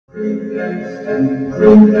Green eggs and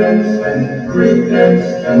green eggs and green eggs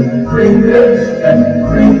and green eggs and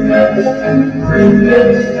green eggs and green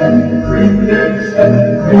eggs and green eggs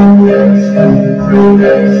and green eggs and green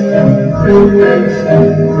eggs and green eggs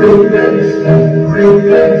and green eggs and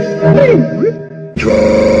green eggs and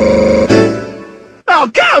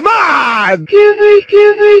Oh, come on! We'll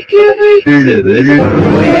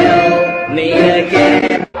meet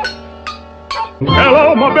again.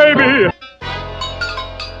 Hello, my baby!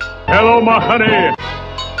 Hello, my honey!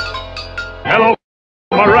 Hello,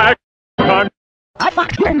 my ragtime! I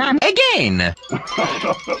fucked your man again!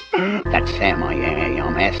 That's Sam I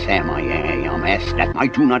am, Sam I am, that I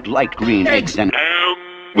do not like green eggs and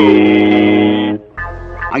I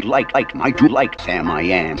do like Sam I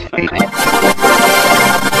am.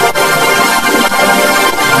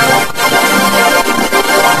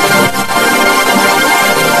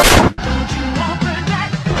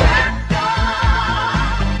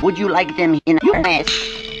 Would you like them in your ass?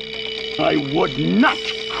 I would not,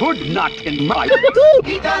 could not in my...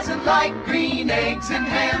 He doesn't like green eggs and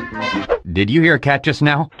ham. Did you hear a cat just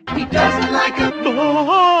now? He doesn't like them.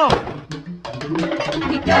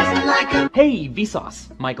 He doesn't like them. Hey, Vsauce.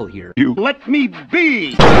 Michael here. You let me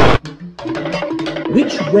be!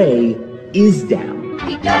 Which way is down?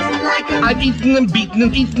 He doesn't like them. I've eaten them, beaten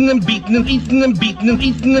them, eaten them, beaten them, eaten them, beaten them,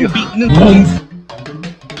 eaten them, beaten them.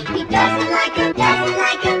 He doesn't like them. Doesn't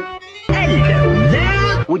like them.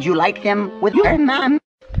 Would you like them with your mom?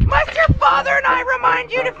 Must your father and I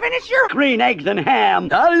remind you to finish your Green eggs and ham.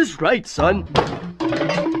 That is right, son.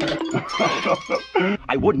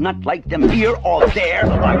 I would not like them here or there.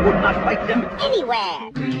 I would not like them Anywhere.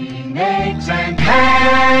 Green eggs and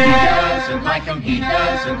ham. He doesn't like them. He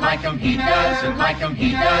doesn't like them. He doesn't like them.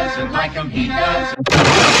 He doesn't like them. He doesn't.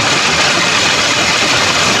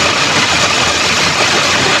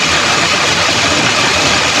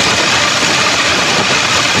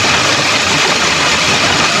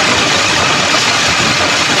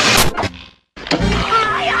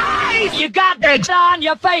 You got eggs on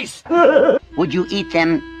your face! Would you eat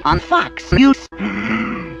them on Fox News?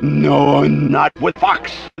 No, not with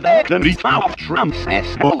Fox. That can be mouth shrimp.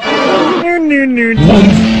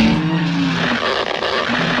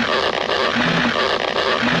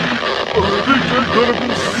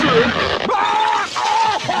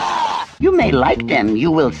 You may like them,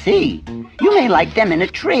 you will see. You may like them in a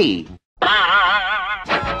tree.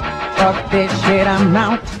 Fuck this shit, I'm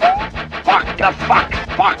out. Fuck the fox,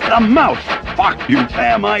 fuck the mouse, fuck you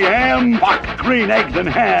Sam I am, fuck green eggs and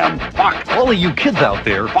ham, fuck All of you kids out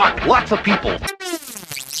there, fuck lots of people.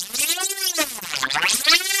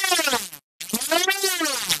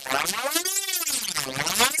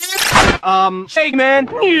 Hey, man.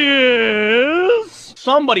 yes.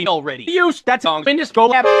 Somebody already used that song. Just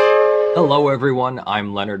go. Hello everyone,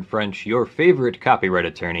 I'm Leonard French, your favorite copyright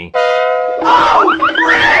attorney.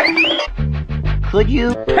 Could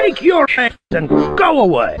you? Take your hands and go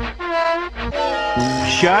away.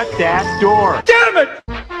 Shut that door. Damn it!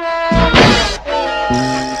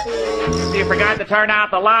 You forgot to turn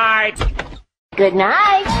out the lights. Good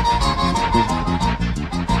night.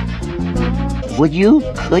 Would you?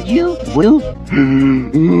 Could you? Will?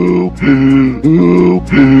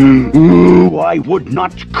 I would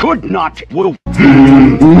not, could not, will.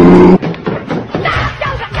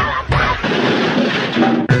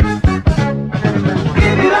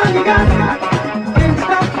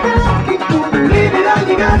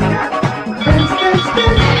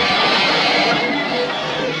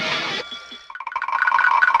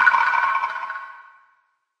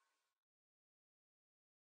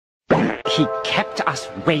 He kept us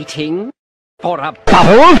waiting for a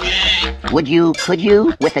Would you? Could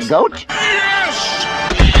you? With a goat?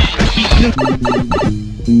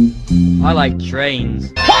 I like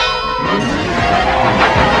trains.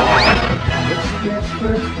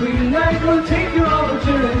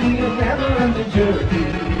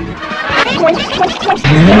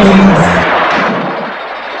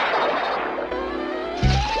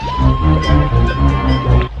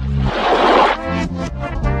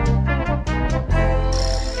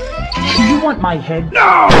 Do you want my head?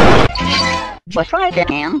 No! But try the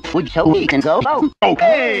ham, would so we can go.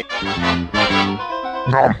 Okay.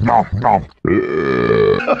 Nom, nom, nom.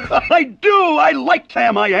 I do! I like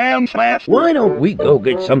Sam I am, Smash. Why don't we go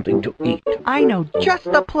get something to eat? I know just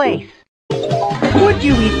the place. Would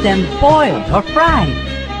you eat them boiled or fried?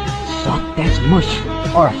 Soft as mush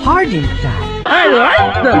or hard inside? I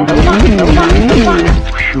like them!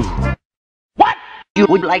 What? You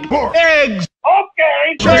would like Eggs!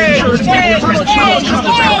 Okay!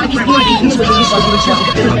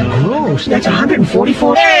 Gross, that's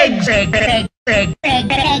 144 eggs!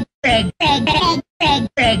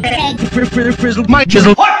 Frizzle my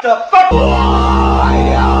chisel. What the fuck?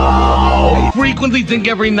 I frequently think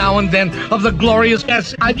every now and then of the glorious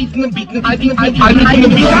yes I've eaten and beaten. I've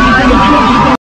eaten.